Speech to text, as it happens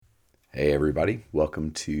Hey, everybody.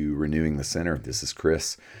 Welcome to Renewing the Center. This is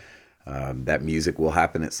Chris. That music will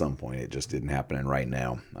happen at some point. It just didn't happen right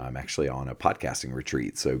now. I'm actually on a podcasting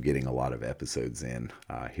retreat, so getting a lot of episodes in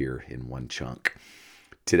here in one chunk.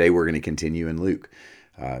 Today, we're going to continue in Luke.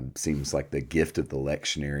 Seems like the gift of the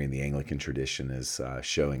lectionary in the Anglican tradition is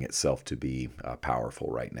showing itself to be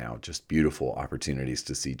powerful right now. Just beautiful opportunities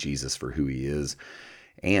to see Jesus for who he is.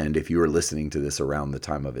 And if you are listening to this around the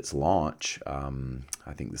time of its launch,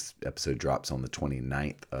 I think this episode drops on the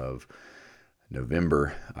 29th of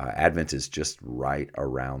November. Advent is just right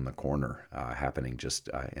around the corner, happening just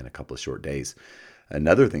in a couple of short days.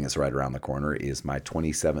 Another thing that's right around the corner is my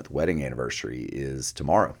 27th wedding anniversary is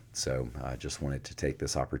tomorrow. So I just wanted to take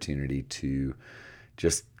this opportunity to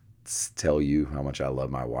just tell you how much I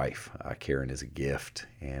love my wife. Karen is a gift,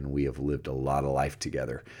 and we have lived a lot of life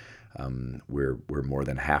together. We're more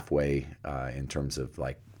than halfway in terms of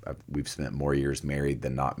we've spent more years married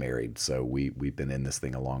than not married. So we've been in this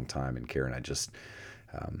thing a long time. And Karen, I just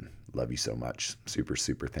love you so much. Super,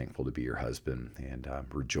 super thankful to be your husband, and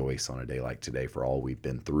rejoice on a day like today for all we've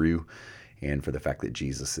been through and for the fact that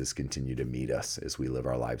Jesus has continued to meet us as we live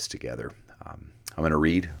our lives together. I'm going to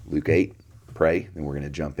read Luke 8, pray, and we're going to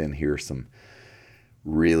jump in here some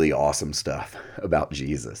really awesome stuff about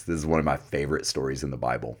Jesus. This is one of my favorite stories in the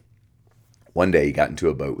Bible. One day he got into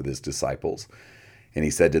a boat with his disciples, and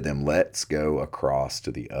he said to them, "Let's go across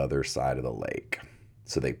to the other side of the lake."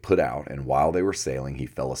 So they put out, and while they were sailing, he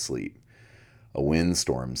fell asleep. A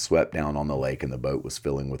windstorm swept down on the lake, and the boat was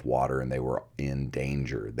filling with water, and they were in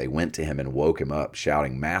danger. They went to him and woke him up,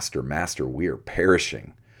 shouting, "Master, Master, we are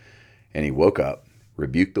perishing." And he woke up,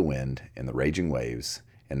 rebuked the wind and the raging waves,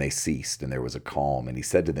 and they ceased, and there was a calm. And he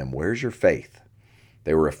said to them, "Where's your faith?"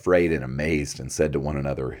 They were afraid and amazed and said to one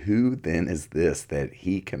another, "Who then is this that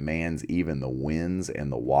he commands even the winds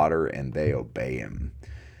and the water, and they obey him?"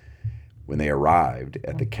 When they arrived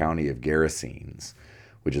at the county of Gerasenes,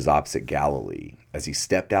 which is opposite Galilee, as he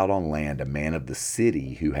stepped out on land, a man of the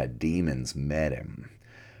city who had demons met him.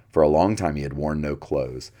 For a long time he had worn no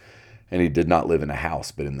clothes, and he did not live in a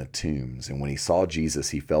house, but in the tombs. And when he saw Jesus,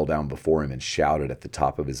 he fell down before him and shouted at the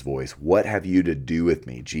top of his voice, "What have you to do with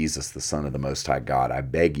me, Jesus, the Son of the Most High God? I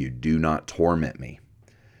beg you, do not torment me."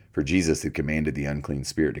 For Jesus had commanded the unclean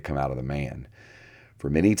spirit to come out of the man. For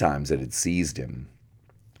many times it had seized him.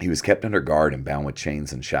 He was kept under guard and bound with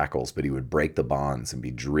chains and shackles, but he would break the bonds and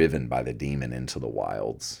be driven by the demon into the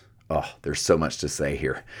wilds. Oh, there's so much to say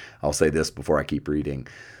here. I'll say this before I keep reading.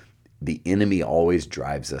 The enemy always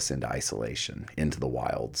drives us into isolation, into the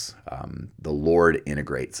wilds. The Lord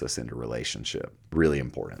integrates us into relationship. Really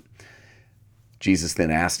important. Jesus then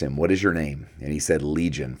asked him, "What is your name?" And he said,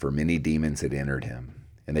 "Legion," for many demons had entered him.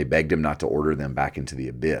 And they begged him not to order them back into the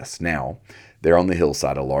abyss. Now, there on the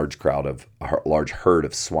hillside, a large herd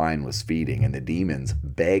of swine was feeding, and the demons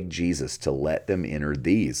begged Jesus to let them enter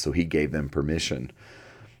these. So he gave them permission.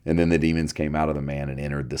 And then the demons came out of the man and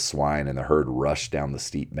entered the swine, and the herd rushed down the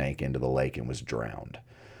steep bank into the lake and was drowned.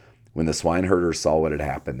 When the swineherders saw what had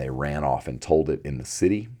happened, they ran off and told it in the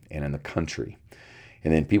city and in the country.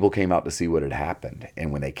 And then people came out to see what had happened.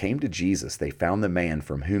 And when they came to Jesus, they found the man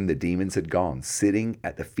from whom the demons had gone sitting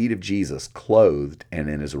at the feet of Jesus, clothed and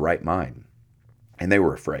in his right mind. And they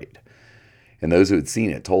were afraid. And those who had seen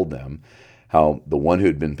it told them how the one who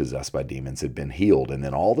had been possessed by demons had been healed. And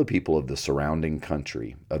then all the people of the surrounding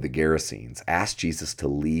country of the Gerasenes asked Jesus to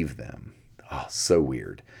leave them. Oh, so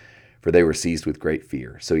weird. For they were seized with great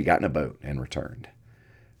fear. So he got in a boat and returned.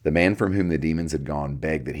 The man from whom the demons had gone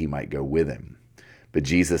begged that he might go with him. But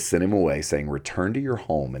Jesus sent him away, saying, "Return to your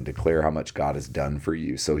home and declare how much God has done for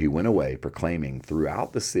you." So he went away, proclaiming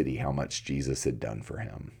throughout the city how much Jesus had done for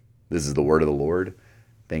him. This is the word of the Lord.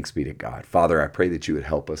 Thanks be to God. Father, I pray that you would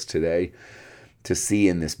help us today to see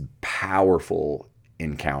in this powerful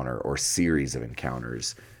encounter or series of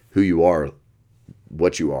encounters who you are,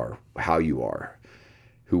 what you are, how you are,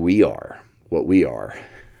 who we are, what we are.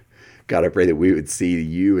 God, I pray that we would see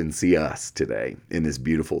you and see us today in this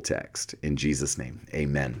beautiful text. In Jesus' name,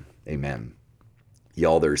 amen. Amen.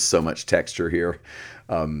 Y'all, there's so much texture here.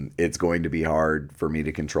 It's going to be hard for me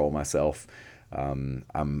to control myself.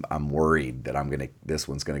 I'm worried that this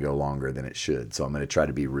one's gonna go longer than it should. So I'm gonna try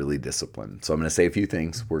to be really disciplined. So I'm gonna say a few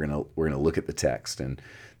things. We're gonna look at the text and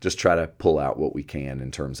just try to pull out what we can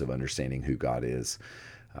in terms of understanding who God is.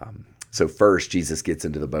 So first, Jesus gets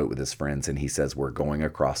into the boat with his friends and he says, "We're going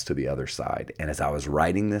across to the other side." And as I was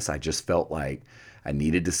writing this, I just felt like I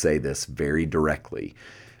needed to say this very directly.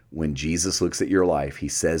 When Jesus looks at your life, he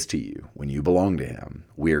says to you, when you belong to him,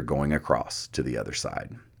 we are going across to the other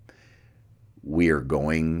side. we are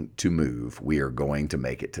going to move. We are going to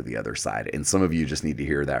make it to the other side. And some of you just need to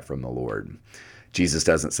hear that from the Lord. Jesus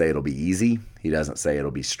doesn't say it'll be easy. He doesn't say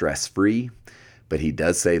it'll be stress-free, but he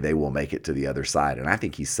does say they will make it to the other side. And I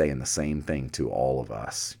think he's saying the same thing to all of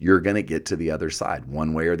us. You're going to get to the other side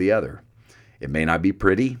one way or the other. It may not be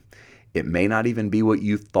pretty. It may not even be what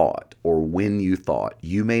you thought or when you thought.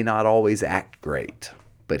 You may not always act great,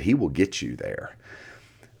 but he will get you there.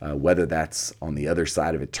 Whether that's on the other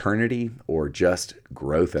side of eternity or just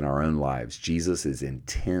growth in our own lives, Jesus is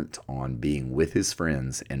intent on being with his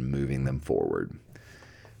friends and moving them forward.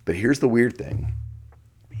 But here's the weird thing.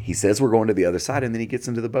 He says we're going to the other side, and then he gets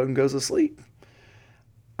into the boat and goes to sleep.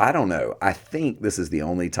 I don't know. I think this is the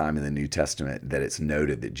only time in the New Testament that it's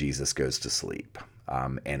noted that Jesus goes to sleep.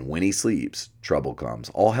 And when he sleeps, trouble comes.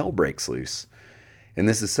 All hell breaks loose. And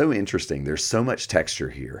this is so interesting. There's so much texture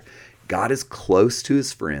here. God is close to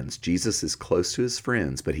his friends. Jesus is close to his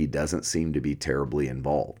friends, but he doesn't seem to be terribly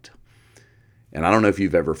involved. And I don't know if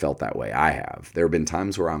you've ever felt that way. I have. There have been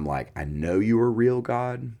times where I'm like, I know you are real,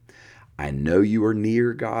 God. I know you are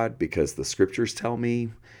near, God, because the scriptures tell me,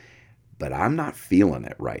 but I'm not feeling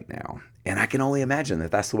it right now. And I can only imagine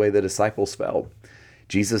that that's the way the disciples felt.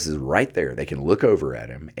 Jesus is right there. They can look over at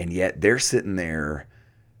him, and yet they're sitting there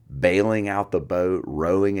bailing out the boat,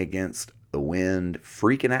 rowing against the wind,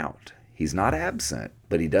 freaking out. He's not absent,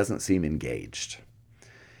 but he doesn't seem engaged.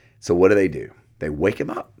 So what do? They wake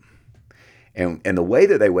him up. And the way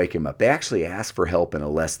that they wake him up, they actually ask for help in a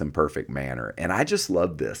less than perfect manner. And I just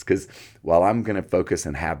love this because while I'm going to focus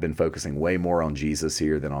and have been focusing way more on Jesus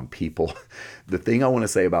here than on people, the thing I want to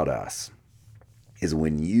say about us is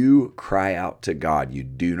when you cry out to God, you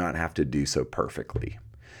do not have to do so perfectly.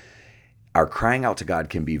 Our crying out to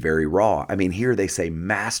God can be very raw. I mean, here they say,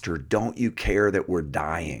 Master, don't you care that we're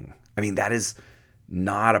dying? I mean, that is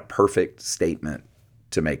not a perfect statement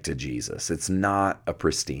to make to Jesus. It's not a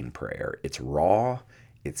pristine prayer. It's raw.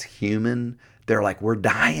 It's human. They're like, we're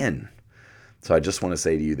dying. So I just want to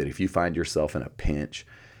say to you that if you find yourself in a pinch,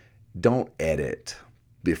 don't edit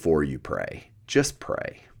before you pray. Just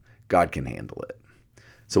pray. God can handle it.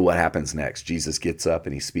 So what happens next? Jesus gets up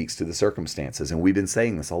and he speaks to the circumstances. And we've been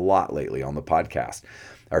saying this a lot lately on the podcast.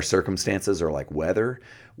 Our circumstances are like weather.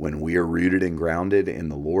 When we are rooted and grounded in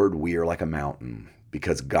the Lord, we are like a mountain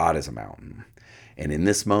because God is a mountain. And in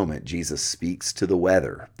this moment, Jesus speaks to the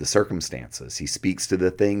weather, the circumstances. He speaks to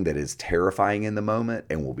the thing that is terrifying in the moment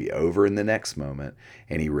and will be over in the next moment.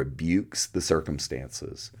 And he rebukes the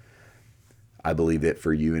circumstances. I believe that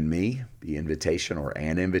for you and me, the invitation or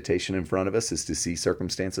an invitation in front of us is to see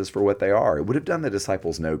circumstances for what they are. It would have done the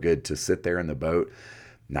disciples no good to sit there in the boat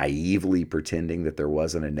naively pretending that there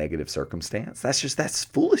wasn't a negative circumstance. That's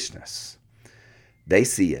foolishness. They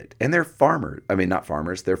see it. And they're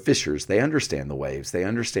they're fishers. They understand the waves. They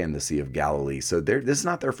understand the Sea of Galilee. So this is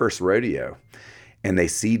not their first rodeo. And they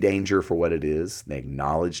see danger for what it is. They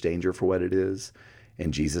acknowledge danger for what it is.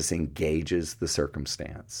 And Jesus engages the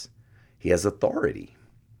circumstance. He has authority.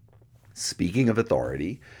 Speaking of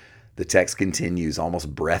authority, the text continues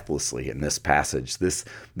almost breathlessly in this passage. This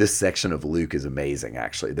section of Luke is amazing,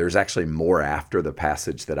 actually. There's actually more after the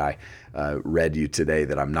passage that I read you today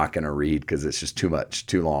that I'm not going to read because it's just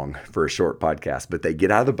too long for a short podcast. But they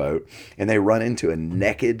get out of the boat and they run into a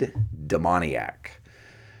naked demoniac.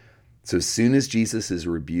 So as soon as Jesus has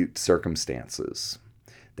rebuked circumstances,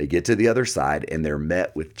 they get to the other side and they're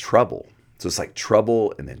met with trouble. So it's like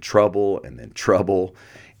trouble and then trouble and then trouble.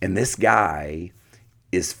 And this guy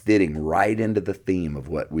is fitting right into the theme of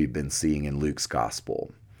what we've been seeing in Luke's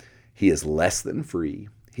gospel. He is less than free.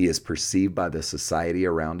 He is perceived by the society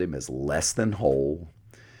around him as less than whole.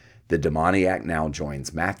 The demoniac now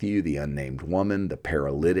joins Matthew, the unnamed woman. The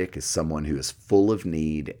paralytic is someone who is full of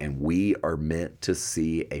need. And we are meant to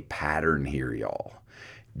see a pattern here, y'all.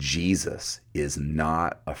 Jesus is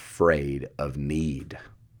not afraid of need.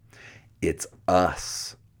 It's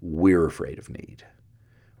us. We're afraid of need.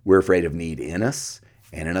 We're afraid of need in us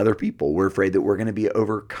and in other people. We're afraid that we're going to be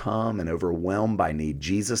overcome and overwhelmed by need.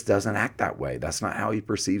 Jesus doesn't act that way. That's not how he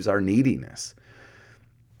perceives our neediness.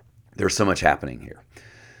 There's so much happening here.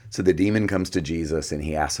 So the demon comes to Jesus and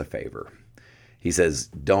he asks a favor. He says,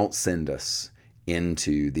 don't send us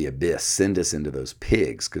into the abyss. Send us into those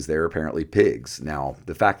pigs, because they're apparently pigs. Now,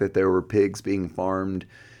 the fact that there were pigs being farmed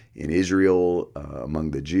in Israel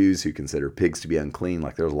among the Jews who consider pigs to be unclean,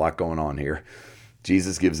 like there's a lot going on here.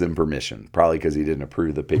 Jesus gives them permission, probably because he didn't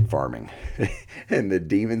approve the pig farming. And the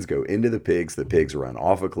demons go into the pigs run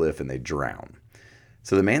off a cliff, and they drown.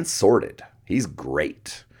 So the man's sorted. He's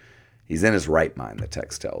great. He's in his right mind, the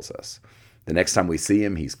text tells us. The next time we see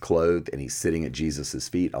him, he's clothed and he's sitting at Jesus'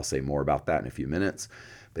 feet. I'll say more about that in a few minutes.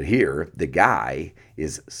 But here, the guy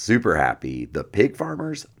is super happy. The pig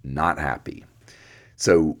farmer's not happy.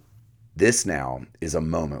 So this now is a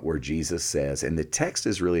moment where Jesus says, and the text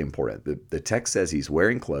is really important. The text says he's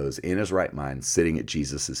wearing clothes in his right mind, sitting at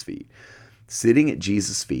Jesus' feet. Sitting at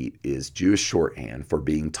Jesus' feet is Jewish shorthand for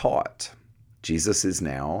being taught. Jesus is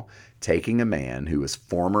now taking a man who was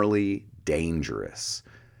formerly dangerous,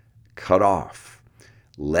 cut off,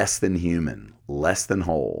 less than human, less than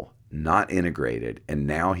whole, not integrated, and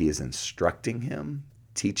now he is instructing him,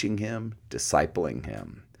 teaching him, discipling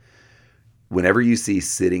him. Whenever you see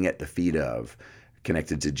sitting at the feet of,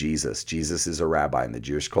 connected to Jesus, Jesus is a rabbi in the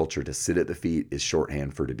Jewish culture. To sit at the feet is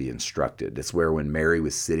shorthand for to be instructed. It's where when Mary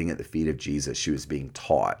was sitting at the feet of Jesus, she was being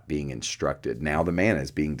taught, being instructed. Now the man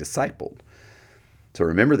is being discipled. So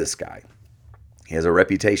remember this guy. He has a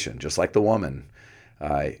reputation, just like the woman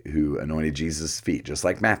who anointed Jesus' feet, just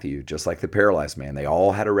like Matthew, just like the paralyzed man. They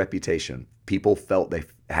all had a reputation. People felt they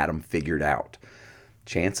had them figured out.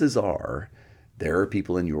 Chances are there are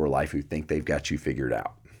people in your life who think they've got you figured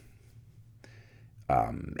out.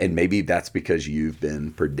 And maybe that's because you've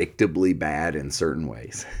been predictably bad in certain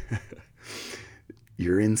ways.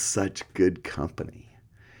 You're in such good company.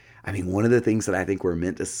 I mean, one of the things that I think we're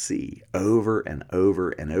meant to see over and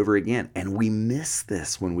over and over again, and we miss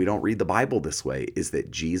this when we don't read the Bible this way, is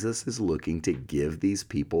that Jesus is looking to give these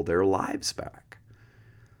people their lives back.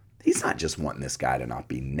 He's not just wanting this guy to not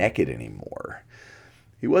be naked anymore.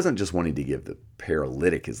 He wasn't just wanting to give the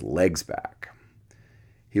paralytic his legs back.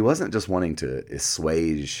 He wasn't just wanting to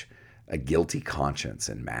assuage a guilty conscience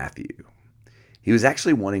in Matthew. He was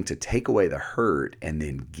actually wanting to take away the hurt and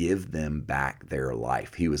then give them back their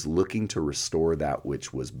life. He was looking to restore that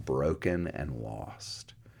which was broken and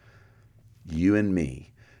lost. You and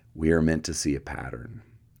me, we are meant to see a pattern.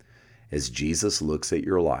 As Jesus looks at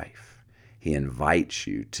your life, he invites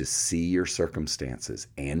you to see your circumstances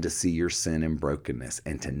and to see your sin and brokenness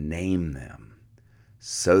and to name them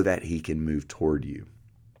so that he can move toward you.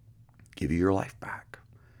 Give you your life back.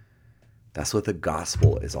 That's what the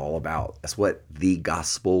gospel is all about. That's what the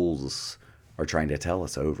gospels are trying to tell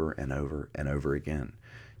us over and over and over again.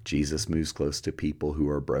 Jesus moves close to people who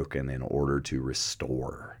are broken in order to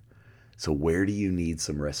restore. So where do you need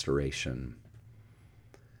some restoration?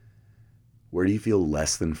 Where do you feel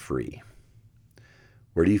less than free?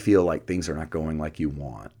 Where do you feel like things are not going like you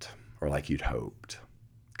want or like you'd hoped?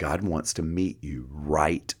 God wants to meet you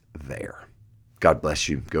right there. God bless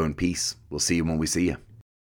you. Go in peace. We'll see you when we see you.